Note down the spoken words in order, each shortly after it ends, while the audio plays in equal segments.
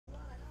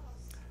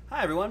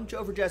Hi everyone,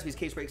 Joe for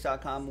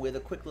jaspyscasebreaks.com with a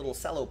quick little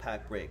Cello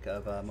pack break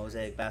of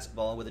Mosaic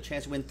basketball with a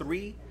chance to win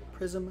 3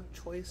 Prism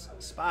Choice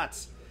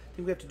spots. I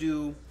think we have to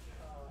do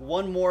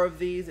one more of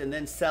these and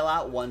then sell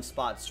out one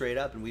spot straight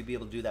up, and we'd be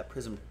able to do that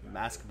Prism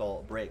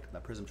basketball break,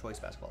 that Prism Choice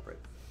basketball break.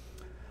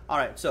 All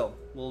right, so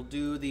we'll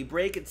do the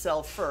break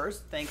itself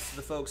first. Thanks to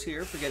the folks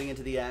here for getting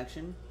into the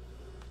action.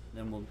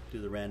 Then we'll do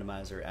the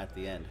randomizer at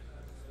the end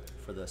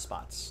for the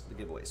spots, the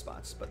giveaway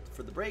spots. But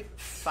for the break,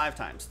 5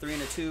 times, 3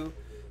 and a 2.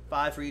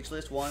 5 for each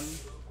list. 1,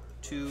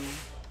 2,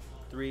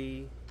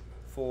 3,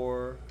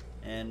 4,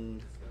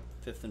 and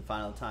 5th and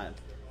final time.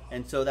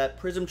 And so that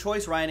Prism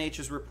Choice Ryan H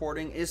is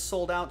reporting is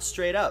sold out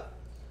straight up.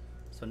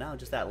 So now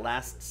just that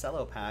last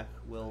Cello pack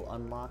will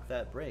unlock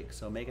that break.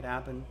 So make it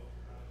happen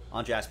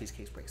on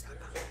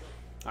jaspyscasebreaks.com.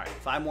 All right,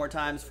 5 more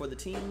times for the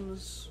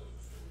teams.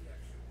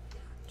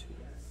 2.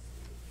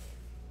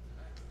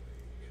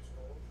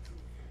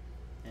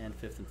 And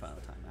 5th and final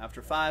time.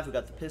 After 5, we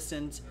got the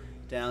Pistons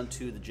down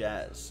to the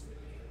Jazz.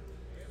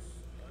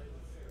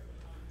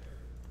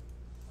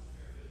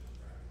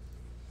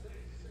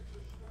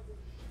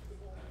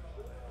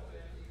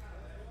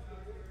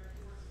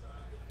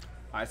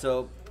 All right,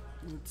 so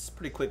it's a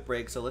pretty quick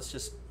break, so let's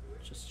just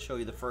show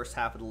you the first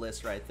half of the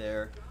list right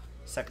there,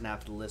 second half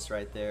of the list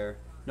right there.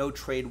 No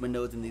trade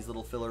windows in these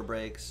little filler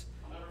breaks.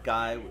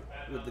 Guy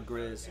with the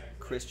Grizz,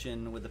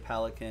 Christian with the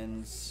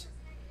Pelicans,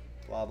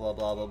 blah, blah,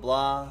 blah, blah,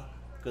 blah.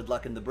 Good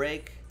luck in the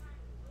break,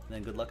 and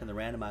then good luck in the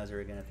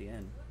randomizer again at the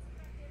end.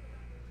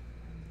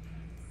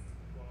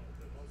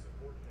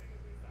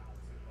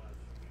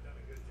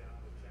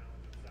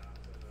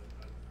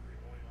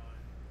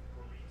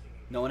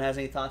 No one has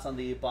any thoughts on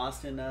the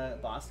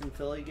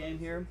Boston-Philly game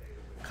here?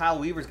 Kyle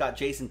Weaver's got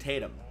Jason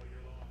Tatum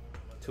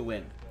to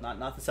win. Not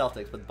the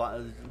Celtics, but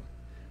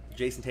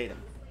Jason Tatum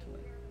to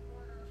win.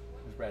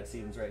 There's Brad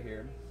Stevens right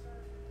here.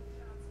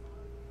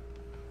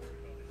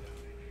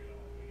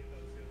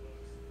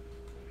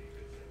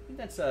 I think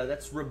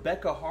that's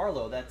Rebecca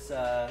Harlow. That's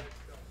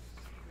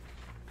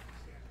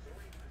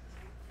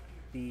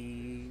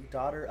the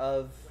daughter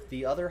of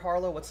the other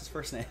Harlow. What's his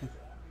first name?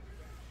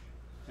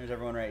 There's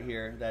everyone right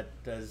here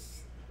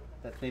that's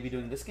maybe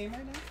doing this game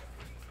right now.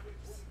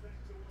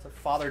 It's a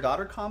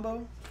father-daughter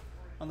combo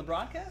on the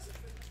broadcast.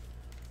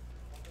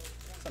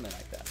 Something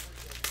like that.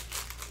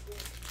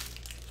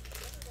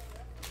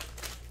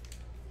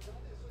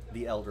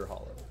 The elder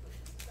Hollow.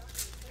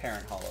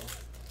 Parent Hollow.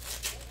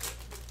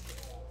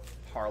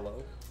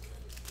 Harlow.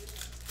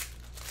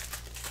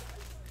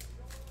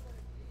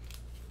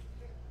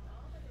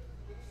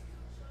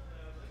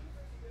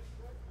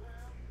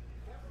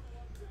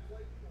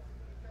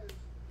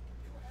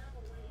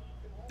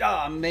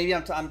 Maybe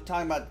I'm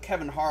talking about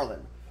Kevin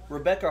Harlan.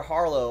 Rebecca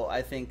Harlow,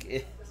 I think,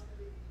 is...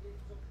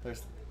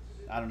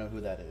 I don't know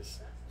who that is.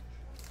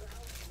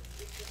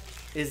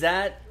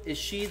 Is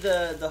she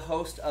the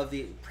host of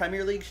the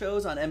Premier League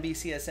shows on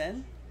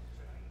NBCSN?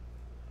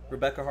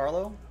 Rebecca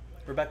Harlow?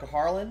 Rebecca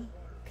Harlan?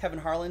 Kevin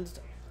Harlan's...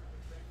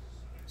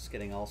 Just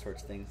getting all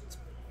sorts of things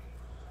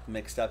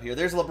mixed up here.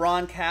 There's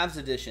LeBron Cavs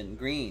edition,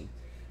 green,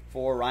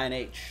 for Ryan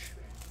H.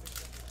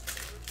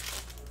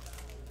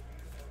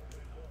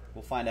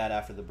 We'll find out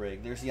after the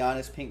break. There's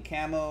Giannis pink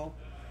camo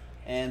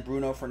and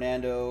Bruno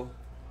Fernando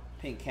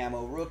pink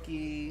camo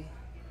rookie.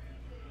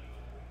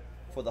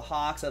 For the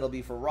Hawks, that'll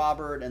be for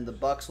Robert, and the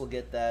Bucks will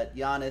get that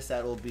Giannis.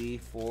 That'll be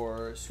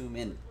for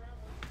Sumin.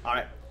 All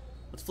right,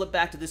 let's flip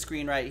back to this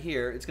screen right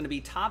here. It's going to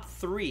be top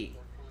 3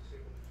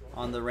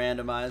 on the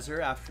randomizer.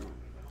 After,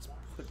 let's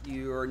put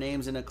your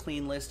names in a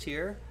clean list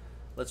here.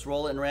 Let's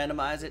roll it and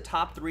randomize it.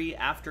 Top 3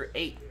 after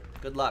 8.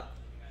 Good luck.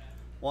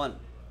 1,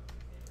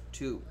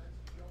 2,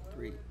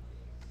 3.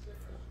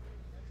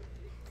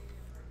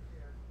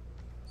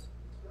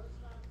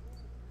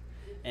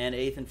 And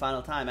 8th and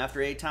final time.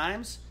 After 8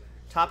 times,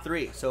 top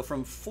 3. So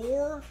from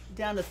 4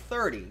 down to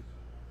 30.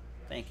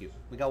 Thank you.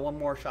 We got one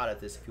more shot at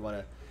this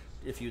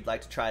if you'd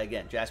like to try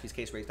again.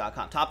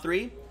 jaspyscasebreaks.com. Top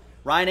 3,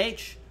 Ryan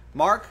H,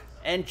 Mark,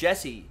 and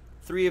Jesse.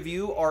 3 of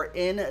you are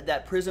in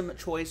that Prism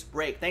Choice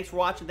break. Thanks for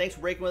watching. Thanks for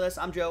breaking with us.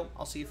 I'm Joe.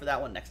 I'll see you for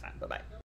that one next time. Bye-bye.